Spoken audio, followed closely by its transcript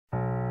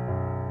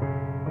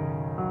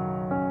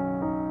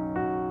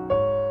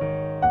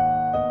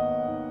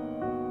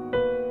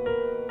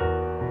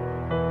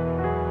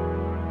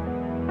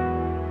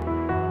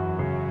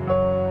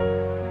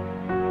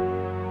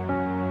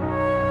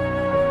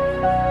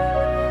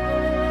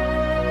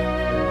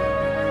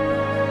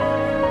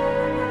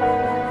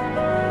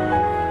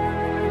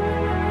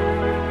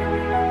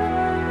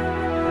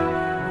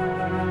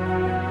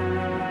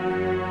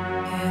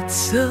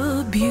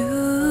so beautiful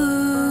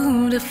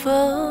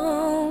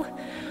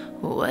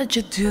what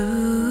you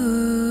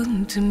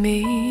do to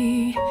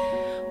me.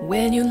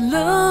 When you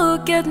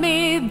look at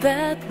me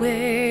that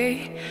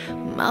way,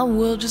 my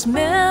world just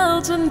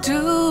melts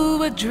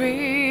into a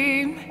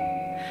dream.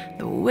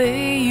 The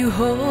way you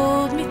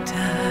hold me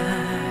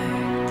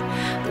tight,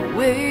 the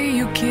way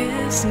you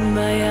kiss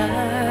my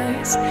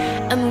eyes,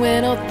 and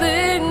when all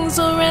things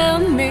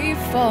around me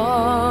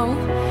fall,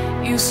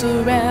 you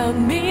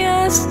surround me,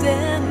 I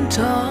stand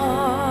tall.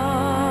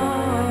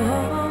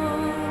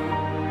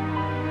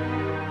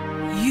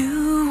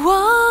 You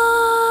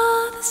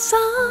are the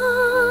sun,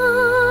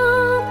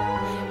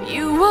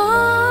 you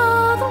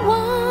are the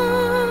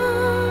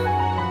one,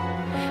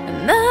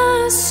 and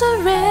I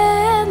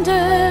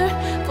surrender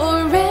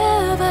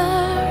forever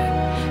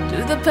to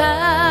the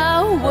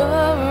power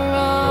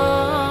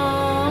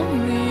of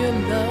your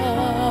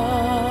love.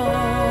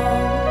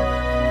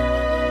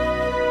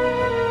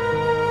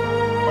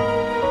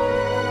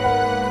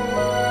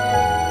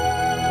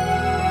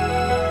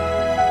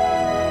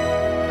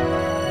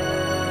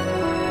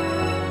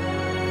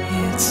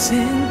 It's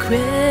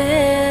incredible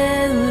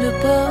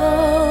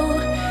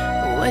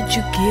what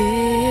you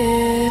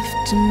give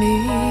to me,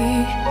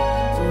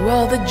 for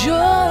all the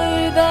joy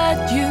that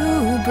you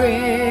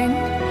bring.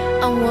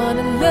 I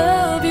wanna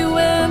love you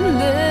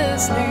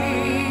endlessly,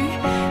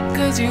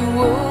 'cause you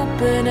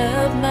open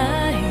up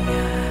my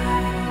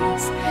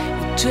eyes,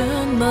 you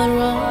turn my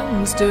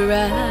wrongs to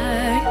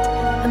right,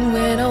 and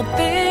when all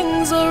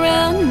things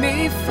around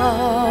me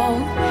fall,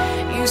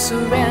 you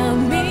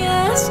surround me, I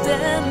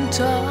stand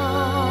tall.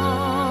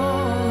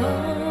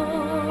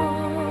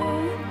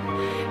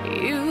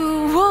 You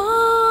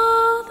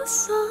are the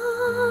sun,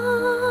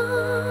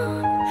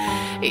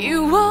 you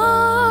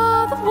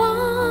are the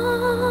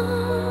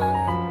one,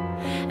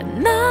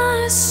 and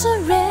I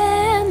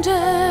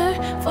surrender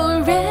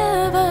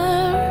forever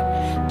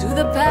to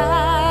the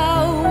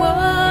power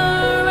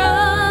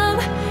of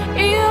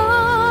your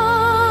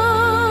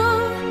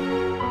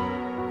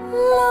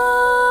love.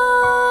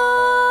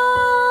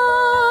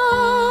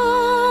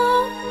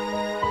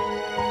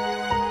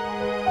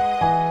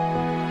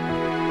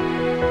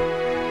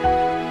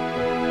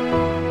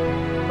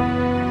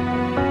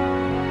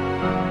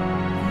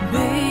 The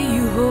way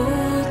you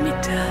hold me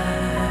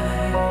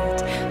tight,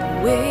 the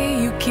way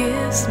you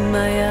kiss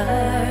my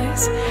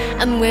eyes,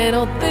 and when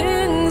all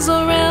things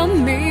around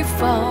me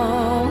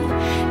fall,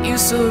 you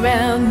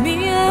surround me,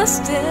 I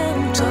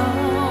stand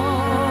tall.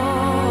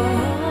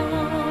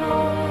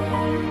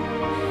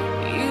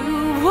 You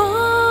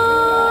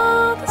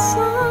are the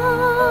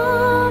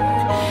sun,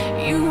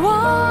 you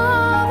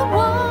are the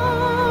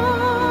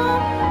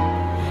one,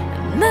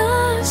 and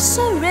I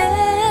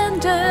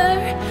surrender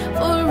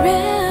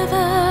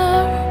forever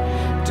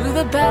to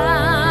the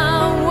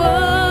power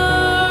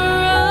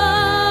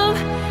of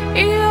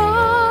your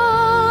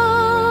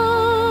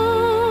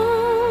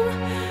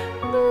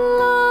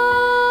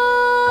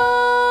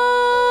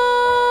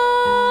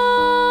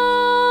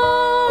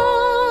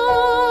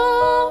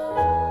love,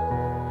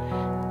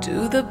 to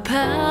the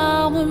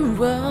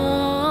power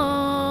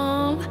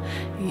of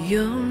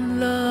your